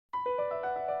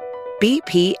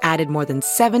BP added more than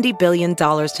 $70 billion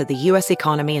to the U.S.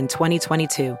 economy in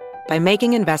 2022 by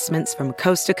making investments from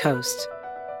coast to coast.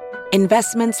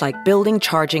 Investments like building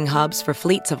charging hubs for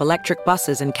fleets of electric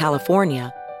buses in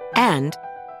California and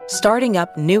starting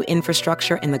up new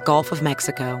infrastructure in the Gulf of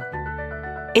Mexico.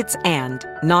 It's and,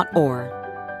 not or.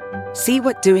 See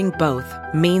what doing both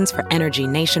means for energy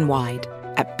nationwide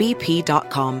at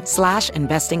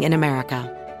bp.com/investing in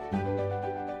America.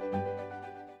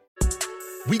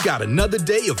 We got another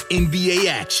day of NBA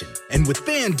action. And with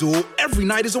FanDuel, every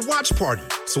night is a watch party.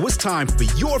 So it's time for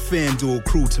your FanDuel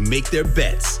crew to make their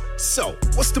bets. So,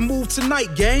 what's the move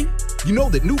tonight, gang? You know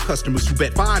that new customers who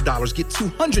bet $5 get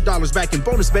 $200 back in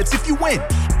bonus bets if you win.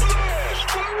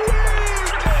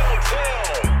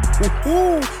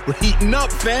 Woohoo! We're heating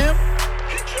up, fam.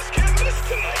 You just can't miss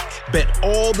tonight. Bet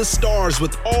all the stars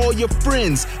with all your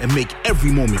friends and make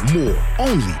every moment more.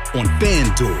 Only on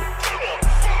FanDuel.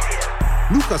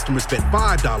 New customers bet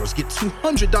 $5, get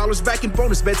 $200 back in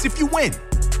bonus bets if you win.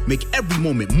 Make every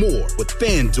moment more with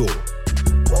FanDuel.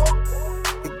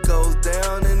 It goes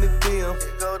down in the DM.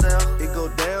 It go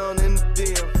down in the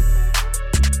DM.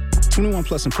 21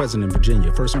 plus and present in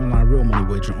Virginia. First online real money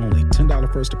wager only. $10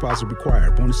 first deposit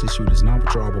required. Bonus issued is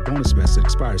non-withdrawable bonus vest that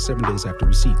expires 7 days after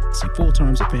receipt. See full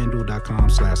terms at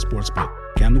FanDuel.com/sportsbook.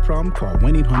 Gambling problem? Call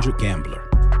 1-800-GAMBLER.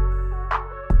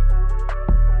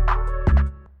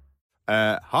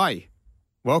 Hi.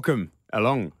 Welcome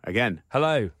along again.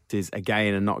 Hello. It is a gay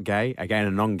and a not gay, a gay and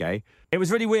a non-gay. It was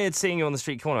really weird seeing you on the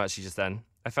street corner actually just then.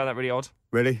 I found that really odd.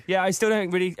 Really? Yeah, I still don't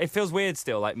really... It feels weird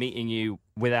still, like meeting you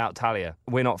without Talia.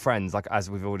 We're not friends, like as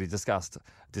we've already discovered,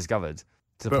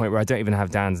 to the point where I don't even have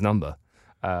Dan's number.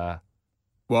 Well,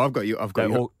 I've got you.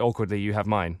 Awkwardly, you have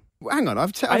mine. Well, hang on, I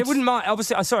wouldn't mind.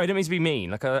 Obviously, sorry, I don't mean to be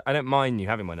mean. Like, I don't mind you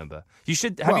having my number. You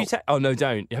should... Have you... Oh, no,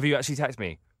 don't. Have you actually texted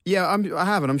me? Yeah, I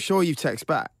have, and I'm sure you've texted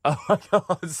back. Oh, my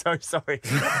God. So sorry. I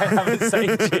haven't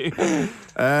saved you.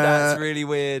 That's really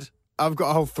weird. I've got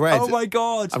a whole thread. Oh, my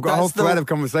God. I've got a whole thread of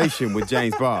conversation with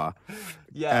James Barr,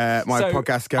 my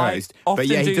podcast co-host. But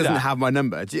yeah, he doesn't have my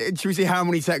number. Should we see how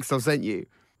many texts I've sent you?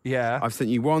 Yeah. I've sent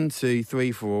you 1, 2,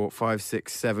 3, 4, 5,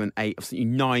 6, 7, 8. I've sent you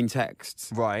 9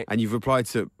 texts. Right. And you've replied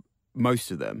to most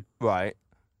of them. Right.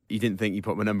 You didn't think you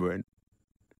put my number in.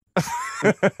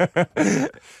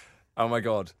 Oh, my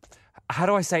God. How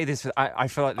do I say this? I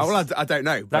feel like this... Oh, well, I don't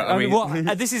know. But I mean,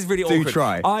 this is really awkward. Do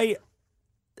try.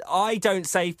 I don't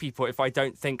save people if I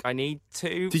don't think I need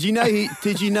to. Did you know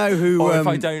who... or if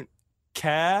I don't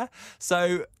care.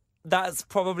 So that's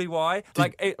probably why.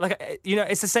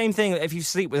 It's the same thing if you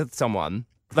sleep with someone.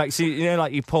 Like, so,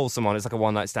 like you pull someone, it's like a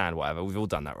one-night stand, whatever. We've all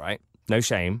done that, right? No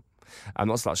shame. I'm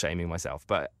not slut-shaming myself,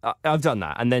 but I've done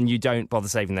that. And then you don't bother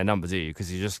saving their number, do you?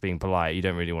 Because you're just being polite. You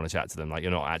don't really want to chat to them. Like,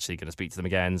 you're not actually going to speak to them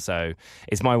again. So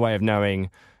it's my way of knowing...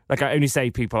 Like, I only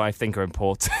say people I think are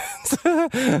important.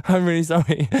 I'm really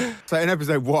sorry. So in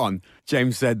episode 1,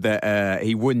 James said that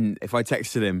he wouldn't... If I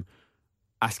texted him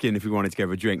asking if he wanted to go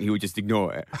for a drink, he would just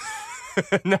ignore it.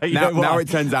 Now it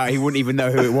turns out he wouldn't even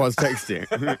know who it was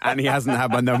texting. And he hasn't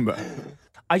had my number.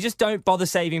 I just don't bother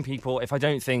saving people if I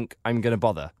don't think I'm going to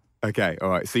bother. Okay, all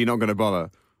right. So you're not going to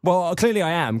bother? Well, clearly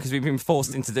I am, because we've been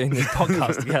forced into doing this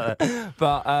podcast together.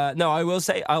 But no,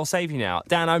 I'll save you now.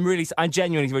 Dan, I'm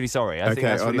genuinely really sorry. I think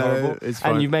that's really horrible. It's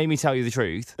fine. And you've made me tell you the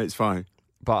truth. It's fine.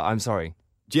 But I'm sorry.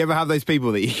 Do you ever have those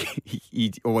people that you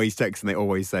always text and they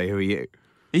always say, "Who are you?"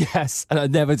 Yes, and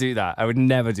I'd never do that. I would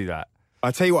never do that.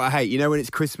 I tell you what I hate. You know when it's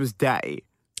Christmas Day?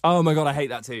 Oh my God, I hate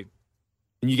that too.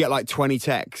 And you get like 20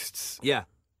 texts. Yeah.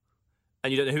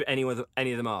 And you don't know who any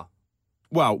of them are.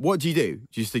 Well, what do you do?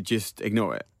 Just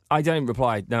ignore it? I don't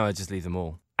reply. No, I just leave them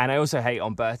all. And I also hate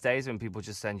on birthdays when people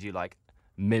just send you like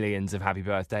millions of happy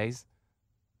birthdays.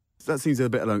 That seems a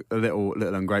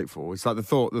little ungrateful. It's like the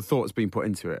thought's been put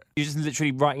into it. You're just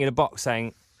literally writing in a box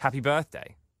saying happy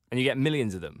birthday, and you get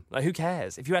millions of them. Like, who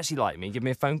cares? If you actually like me, give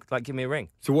me a phone, give me a ring.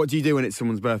 So what do you do when it's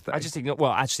someone's birthday? I just ignore.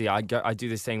 Well, actually, I do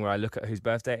this thing where I look at whose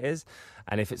birthday it is,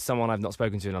 and if it's someone I've not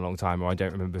spoken to in a long time or I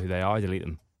don't remember who they are, I delete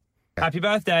them. Happy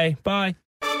birthday. Bye.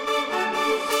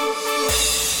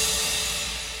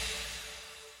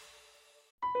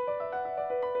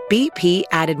 BP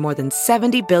added more than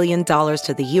 $70 billion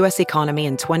to the U.S. economy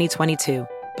in 2022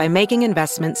 by making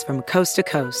investments from coast to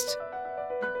coast.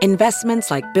 Investments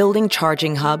like building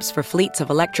charging hubs for fleets of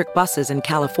electric buses in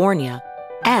California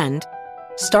and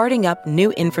starting up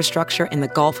new infrastructure in the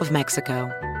Gulf of Mexico.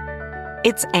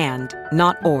 It's and,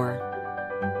 not or.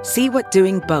 See what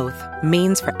doing both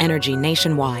means for energy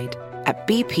nationwide at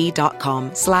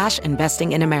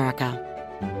bp.com/investing in America.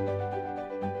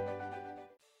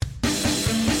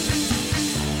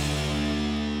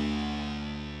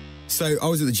 So I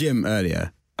was at the gym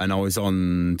earlier and I was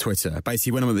on Twitter.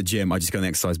 Basically, when I'm at the gym, I just go on the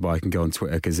exercise bike and go on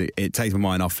Twitter because it takes my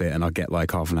mind off it and I get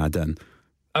like half an hour done.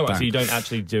 Oh, right, so you don't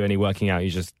actually do any working out, you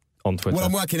just on Twitter? Well,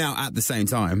 I'm working out at the same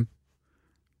time,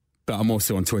 but I'm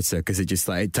also on Twitter because it just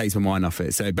like it takes my mind off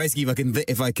it. So basically,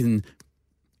 if I can,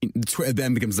 Twitter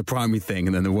then becomes the primary thing,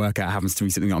 and then the workout happens to be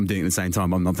something that I'm doing at the same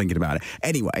time. I'm not thinking about it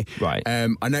anyway. Right.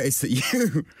 I noticed that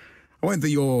you. I went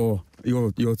through your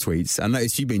tweets. I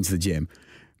noticed you've been to the gym,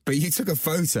 but you took a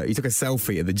photo. You took a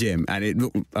selfie at the gym, and it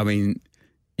looked. I mean,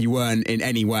 you weren't in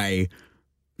any way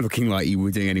looking like you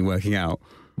were doing any working out.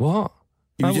 What?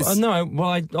 No,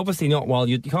 well, obviously not. Well,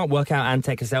 you can't work out and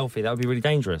take a selfie. That would be really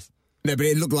dangerous. No, but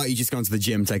it looked like you just gone to the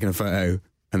gym, taken a photo,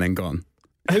 and then gone.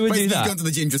 Who would do that? You've gone to the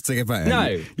gym just to take a photo. No,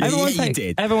 you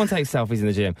did. Everyone takes selfies in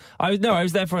the gym. I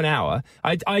was there for an hour.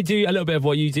 I do a little bit of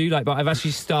what you do, but I've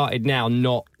actually started now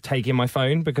not taking my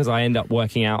phone because I end up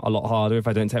working out a lot harder if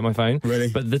I don't take my phone. Really?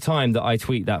 But the time that I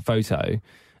tweet that photo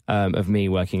of me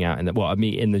working out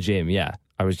me in the gym, yeah,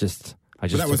 I just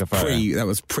took a photo. That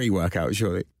was pre-workout,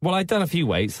 surely. Well, I'd done a few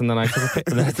weights and then I took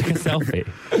a selfie.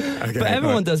 Okay, but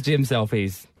everyone does gym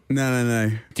selfies.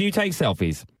 No. Do you take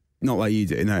selfies? Not like you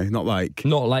do, no. Not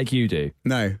like you do.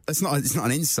 No, it's not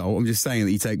an insult. I'm just saying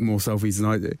that you take more selfies than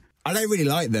I do. I don't really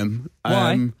like them.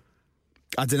 Why?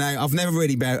 I don't know. I've never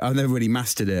really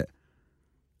mastered it,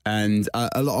 and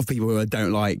a lot of people who I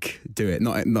don't like do it.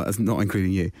 Not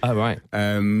including you. Oh right.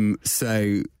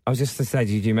 So I was just to say,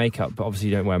 do you do makeup? But obviously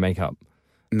you don't wear makeup.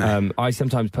 No. I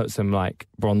sometimes put some like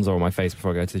bronzer on my face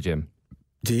before I go to the gym.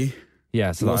 Do you?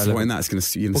 Yeah. So what's the point in that? It's going to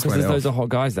sweat it off. Because there's loads of hot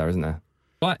guys there, isn't there?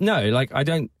 Like no, like I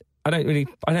don't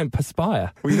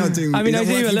perspire. Well, you're not doing. I mean, I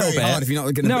do a little bit. Hard if you're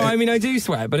not going to. No, I mean, I do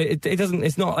sweat, but it doesn't.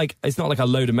 It's not like a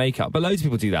load of makeup. But loads of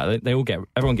people do that.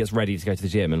 Everyone gets ready to go to the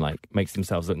gym and like makes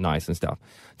themselves look nice and stuff.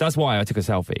 That's why I took a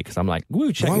selfie because I'm like,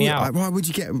 woo, check me out. Why would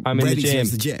you get I'm ready in the to gym. go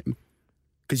to the gym?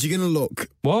 Because you're going to look.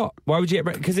 What? Why would you get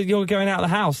ready? Because you're going out of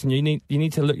the house and you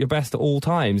need to look your best at all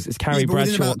times. It's Carrie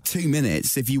Bradshaw. Within about 2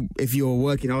 minutes, if you're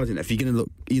working hard enough, you're not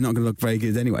going to look very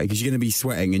good anyway because you're going to be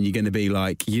sweating and you're going to be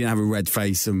like you have a red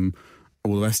face and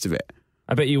all the rest of it.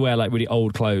 I bet you wear like really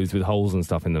old clothes with holes and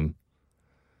stuff in them.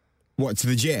 What, to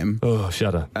the gym? Oh,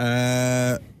 shudder.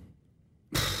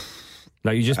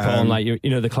 Like you just put on like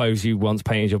the clothes you once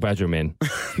painted your bedroom in.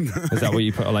 Is that what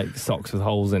you put on, like socks with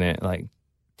holes in it? Like,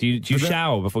 do you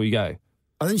shower before you go?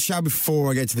 I don't shower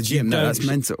before I get to the gym. No, that's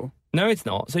mental. No, it's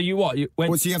not. So you what?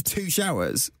 So you have 2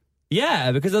 showers?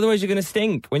 Yeah, because otherwise you're going to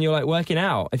stink when you're like working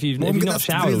out. If you've not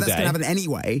showered all day. That's going to happen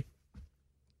anyway.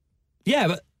 Yeah,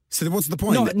 but. So what's the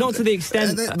point? Not to the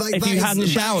extent if you hadn't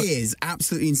showered. That is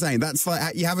absolutely insane. That's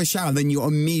like you have a shower, then you're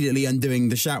immediately undoing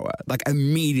the shower. Like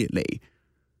immediately.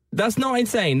 That's not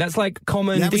insane. That's like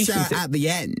common decency. You have a shower at the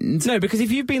end. No, because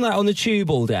if you've been like on the tube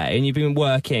all day and you've been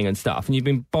working and stuff and you've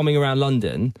been bombing around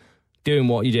London doing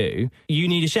what you do, you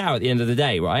need a shower at the end of the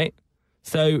day, right?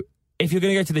 So if you're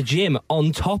going to go to the gym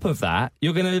on top of that,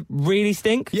 you're going to really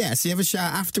stink? Yeah, so you have a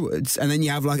shower afterwards and then you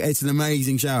have it's an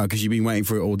amazing shower because you've been waiting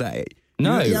for it all day.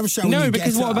 No, you have a shower when you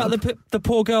because get what up. about the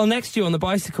poor girl next to you on the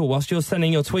bicycle whilst you're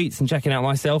sending your tweets and checking out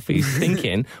my selfies,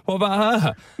 thinking, what about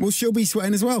her? Well, she'll be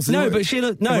sweating as well. So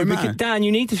because Dan,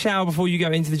 you need to shower before you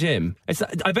go into the gym.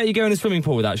 I bet you go in a swimming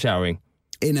pool without showering.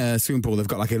 In a swimming pool, they've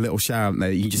got like a little shower, haven't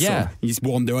they? You just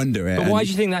wander under it. But why do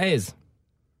you think that is?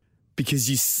 Because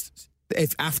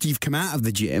if after you've come out of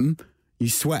the gym, you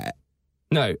sweat.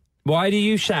 No. Why do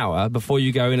you shower before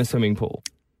you go in a swimming pool?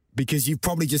 Because you've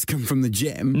probably just come from the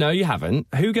gym. No, you haven't.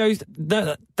 Who goes...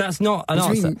 That's not an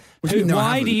answer.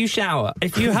 Why do you shower?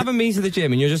 If you haven't been to the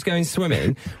gym and you're just going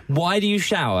swimming, why do you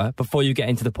shower before you get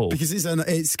into the pool? Because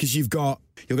it's because you're going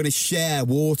to share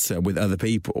water with other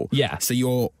people. Yeah. So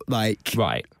you're like...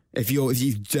 Right. If you're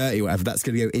dirty or whatever, that's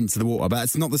going to go into the water. But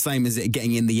it's not the same as it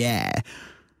getting in the air,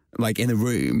 like in a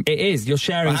room. It is. You're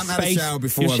sharing space. I haven't had a shower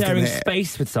before. You're sharing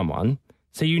space with someone.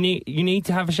 So you need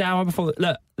to have a shower before.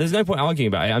 Look, there's no point arguing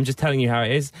about it. I'm just telling you how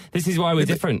it is. This is why we're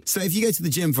different. So if you go to the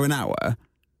gym for an hour,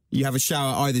 you have a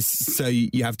shower either. So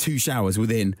you have 2 showers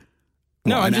within.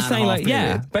 I'm just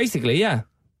saying basically, yeah. What?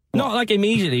 Not like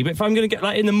immediately, but if I'm going to get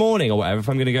like in the morning or whatever, if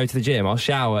I'm going to go to the gym, I'll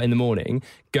shower in the morning,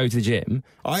 go to the gym.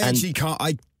 I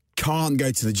can't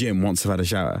go to the gym once I've had a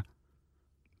shower.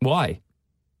 Why?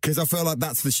 Because I feel like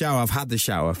that's the shower. I've had the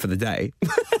shower for the day.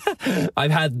 I've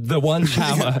had the one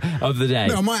shower of the day.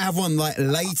 No, I might have one like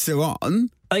later on,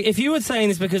 Like, if you were saying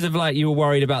this because of like you were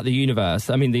worried about the universe,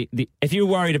 I mean, if you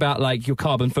were worried about like your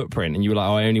carbon footprint and you were like,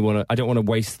 oh, I don't want to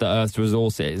waste the Earth's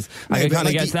resources, I can kind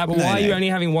of get to that. But why are you only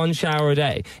having one shower a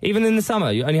day? Even in the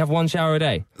summer, you only have one shower a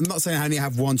day. I'm not saying I only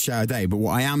have one shower a day, but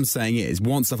what I am saying is,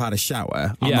 once I've had a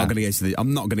shower, I'm not going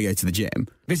to go to the gym.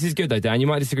 This is good though, Dan. You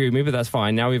might disagree with me, but that's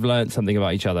fine. Now we've learned something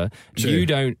about each other. True. You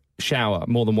don't shower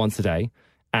more than once a day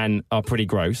and are pretty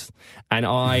gross, and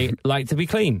I like to be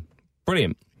clean.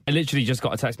 Brilliant. I literally just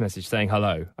got a text message saying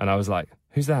hello, and I was like,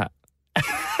 who's that?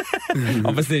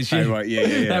 Obviously it's you. Oh, right.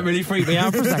 Yeah. That really freaked me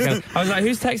out for a second. I was like,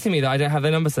 who's texting me that I don't have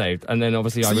their number saved? And then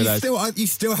obviously I realised... You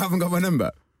still haven't got my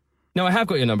number? No, I have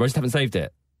got your number, I just haven't saved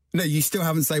it. No, you still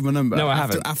haven't saved my number? No, I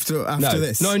haven't. After no.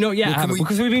 this? No, not yet, I haven't.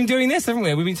 Because we've been doing this, haven't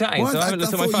we? We've been chatting, so I haven't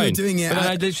looked at my phone. You were doing it. But then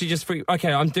I literally just freaked...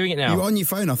 Okay, I'm doing it now. You're on your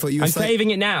phone. I thought you were... I'm saving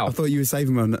it now. I thought you were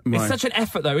saving my... It's such an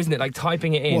effort, though, isn't it? Like,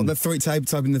 typing it in. What,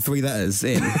 typing the 3 letters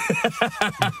in?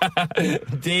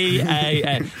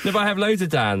 D-A-N. No, but I have loads of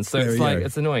Dans, so it's like,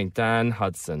 it's annoying. Dan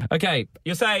Hudson. Okay,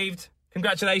 you're saved.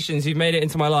 Congratulations, you've made it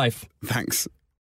into my life. Thanks.